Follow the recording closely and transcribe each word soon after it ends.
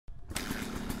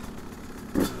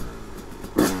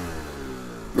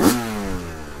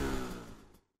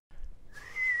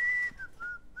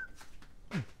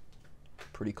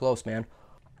Pretty close, man.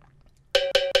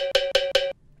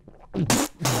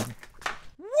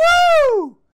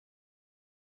 Woo!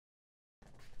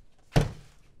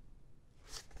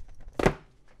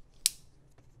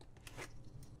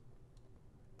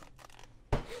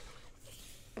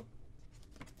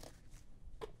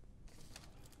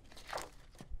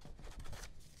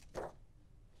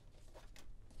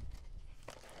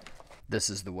 This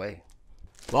is the way.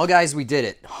 Well, guys, we did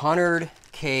it.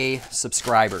 100K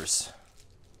subscribers.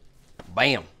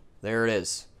 Bam. There it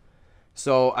is.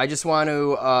 So I just want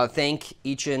to thank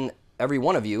each and every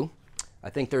one of you. I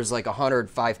think there's like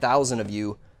 105,000 of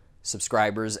you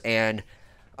subscribers, and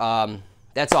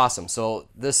that's awesome. So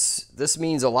this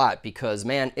means a lot because,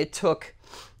 man,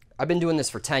 I've been doing this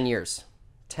for 10 years.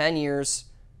 10 years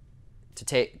to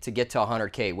get to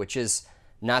 100K, which is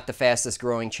not the fastest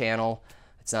growing channel.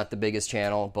 It's not the biggest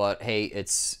channel, but hey,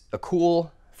 it's a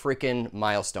cool freaking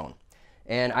milestone.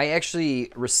 And I actually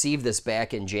received this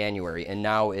back in January, and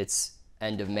now it's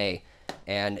end of May,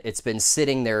 and it's been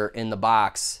sitting there in the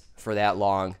box for that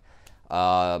long.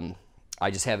 I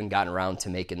just haven't gotten around to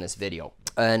making this video.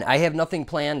 And I have nothing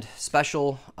planned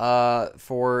special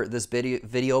for this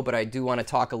video, but I do want to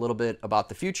talk a little bit about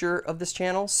the future of this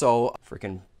channel. So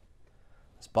freaking,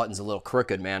 this button's a little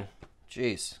crooked, man.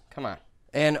 Jeez, come on.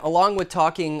 And along with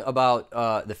talking about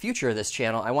the future of this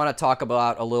channel, I want to talk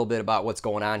about a little bit about what's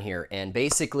going on here. And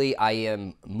basically, I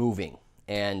am moving,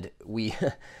 and we,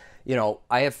 you know,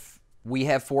 we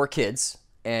have 4 kids,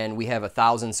 and we have a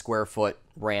 1,000 square foot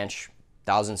ranch,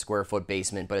 1,000 square foot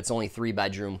basement, but it's only 3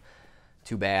 bedroom,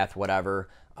 2 bath, whatever.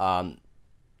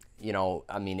 You know,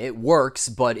 I mean, it works,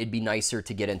 but it'd be nicer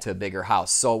to get into a bigger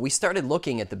house. So we started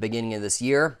looking at the beginning of this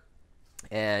year,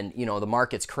 and you know, the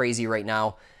market's crazy right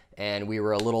now. And we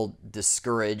were a little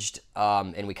discouraged,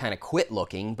 and we kind of quit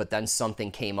looking, but then something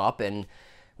came up and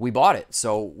we bought it.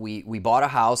 So we bought a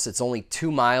house. It's only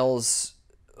 2 miles,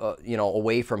 you know,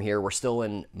 away from here. We're still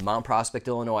in Mount Prospect,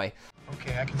 Illinois.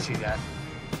 Okay, I can see that.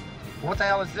 What the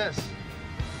hell is this?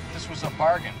 This was a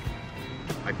bargain.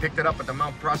 I picked it up at the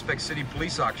Mount Prospect City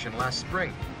Police auction last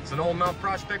spring. It's an old Mount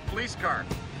Prospect police car.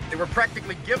 They were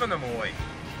practically giving them away.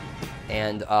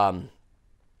 And,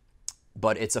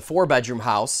 but it's a 4-bedroom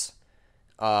house.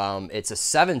 It's a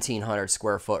 1,700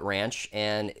 square foot ranch,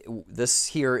 and this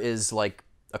here is like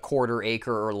a 1/4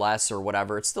 acre or less or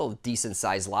whatever. It's still a decent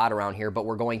sized lot around here, but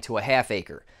we're going to a 1/2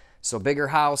 acre. So bigger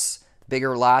house,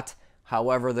 bigger lot.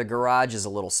 However, the garage is a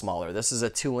little smaller. This is a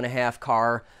 2.5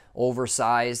 car,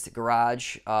 oversized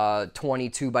garage,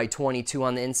 22 by 22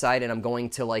 on the inside, and I'm going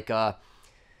to like a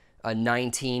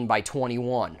 19 by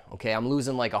 21. Okay, I'm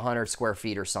losing like 100 square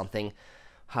feet or something.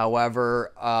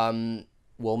 However,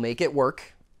 we'll make it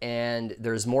work, and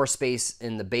there's more space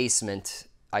in the basement.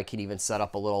 I could even set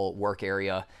up a little work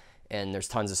area, and there's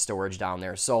tons of storage down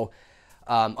there. So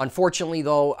unfortunately,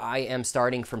 though, I am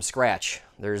starting from scratch.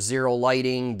 There's 0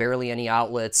 lighting, barely any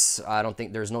outlets. I don't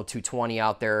think there's no 220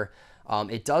 out there.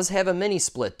 It does have a mini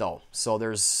split, though. So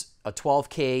there's a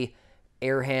 12K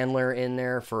air handler in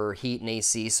there for heat and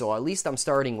AC. So at least I'm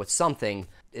starting with something.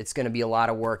 It's going to be a lot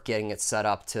of work getting it set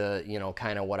up to, you know,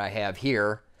 kind of what I have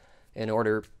here in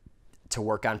order to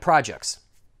work on projects.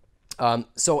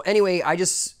 So anyway, I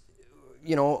just,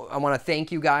 you know, I want to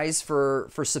thank you guys for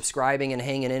subscribing and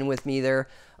hanging in with me there.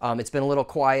 It's been a little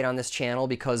quiet on this channel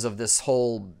because of this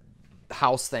whole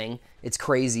house thing. It's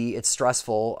crazy. It's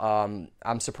stressful.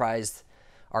 I'm surprised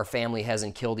our family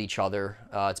hasn't killed each other.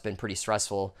 It's been pretty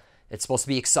stressful. It's supposed to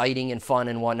be exciting and fun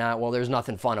and whatnot. Well, there's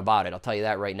nothing fun about it. I'll tell you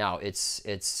that right now.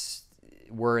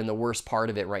 We're in the worst part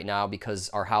of it right now because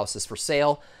our house is for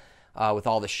sale. With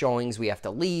all the showings, we have to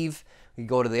leave. We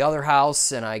go to the other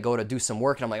house, and I go to do some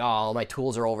work, and I'm like, oh, all my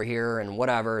tools are over here and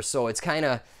whatever. So it's kind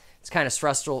of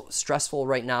stressful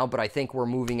right now. But I think we're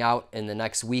moving out in the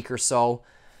next week or so.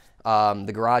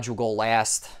 The garage will go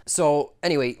last. So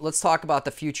anyway, let's talk about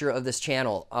the future of this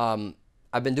channel.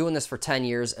 I've been doing this for 10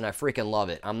 years, and I freaking love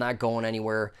it. I'm not going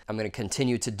anywhere. I'm going to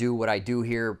continue to do what I do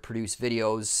here, produce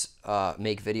videos,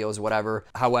 make videos, whatever.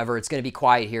 However, it's going to be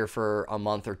quiet here for a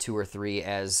month or 2 or 3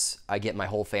 as I get my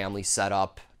whole family set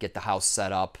up, get the house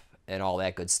set up, and all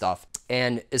that good stuff.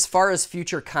 And as far as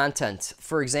future content,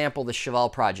 for example, the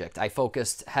Chevelle project, I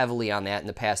focused heavily on that in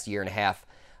the past 1.5 years.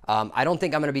 I don't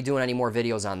think I'm going to be doing any more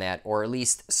videos on that, or at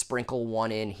least sprinkle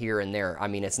one in here and there. I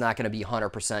mean, it's not going to be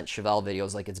 100% Chevelle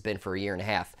videos like it's been for 1.5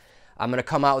 years. I'm going to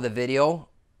come out with a video,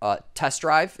 test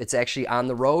drive. It's actually on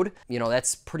the road. You know,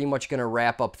 that's pretty much going to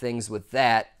wrap up things with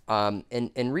that.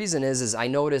 And reason is I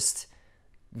noticed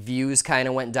views kind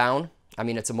of went down. I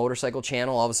mean, it's a motorcycle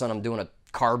channel. All of a sudden, I'm doing a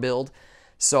car build.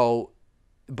 So,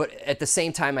 but at the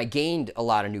same time, I gained a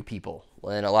lot of new people.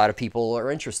 and a lot of people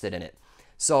are interested in it.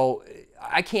 So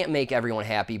I can't make everyone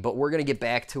happy, but we're going to get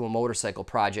back to a motorcycle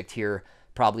project here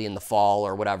probably in the fall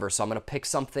or whatever. So I'm going to pick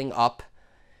something up,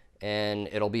 and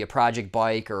it'll be a project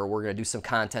bike, or we're going to do some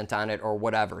content on it or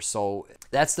whatever. So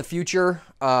that's the future.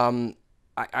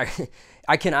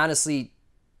 I can honestly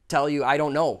tell you I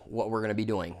don't know what we're going to be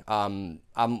doing. I'm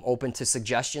open to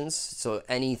suggestions, so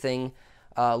anything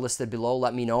listed below,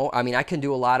 let me know. I mean, I can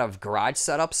do a lot of garage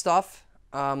setup stuff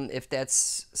if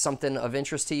that's something of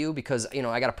interest to you, because, you know,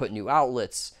 I got to put new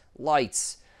outlets,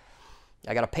 lights,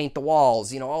 I got to paint the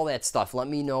walls, you know, all that stuff. Let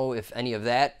me know if any of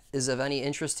that is of any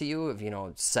interest to you, if, you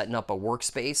know, setting up a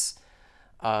workspace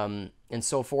and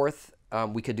so forth.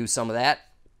 We could do some of that.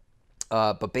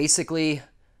 But basically,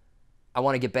 I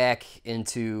want to get back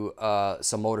into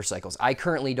some motorcycles. I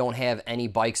currently don't have any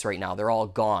bikes right now. They're all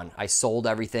gone. I sold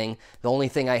everything. The only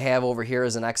thing I have over here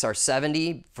is an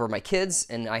XR70 for my kids,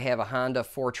 and I have a Honda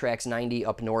 4Trax 90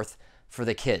 up north for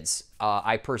the kids.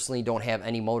 I personally don't have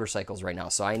any motorcycles right now,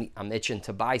 so I'm itching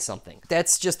to buy something.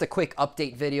 That's just a quick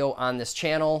update video on this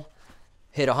channel.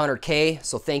 Hit 100K,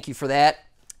 so thank you for that.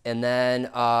 And then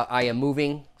I am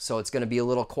moving, so it's going to be a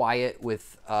little quiet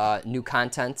with new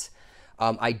content.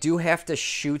 I do have to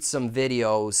shoot some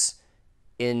videos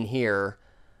in here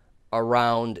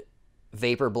around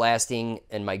vapor blasting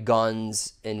and my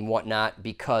guns and whatnot,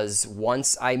 because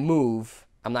once I move,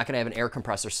 I'm not going to have an air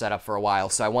compressor set up for a while.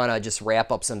 So I want to just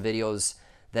wrap up some videos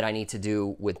that I need to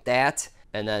do with that,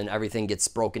 and then everything gets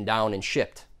broken down and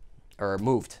shipped or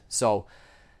moved. So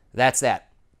that's that.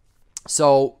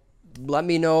 So let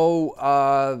me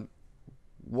know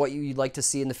what you'd like to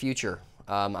see in the future.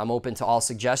 I'm open to all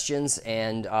suggestions,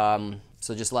 and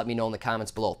so just let me know in the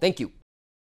comments below. Thank you.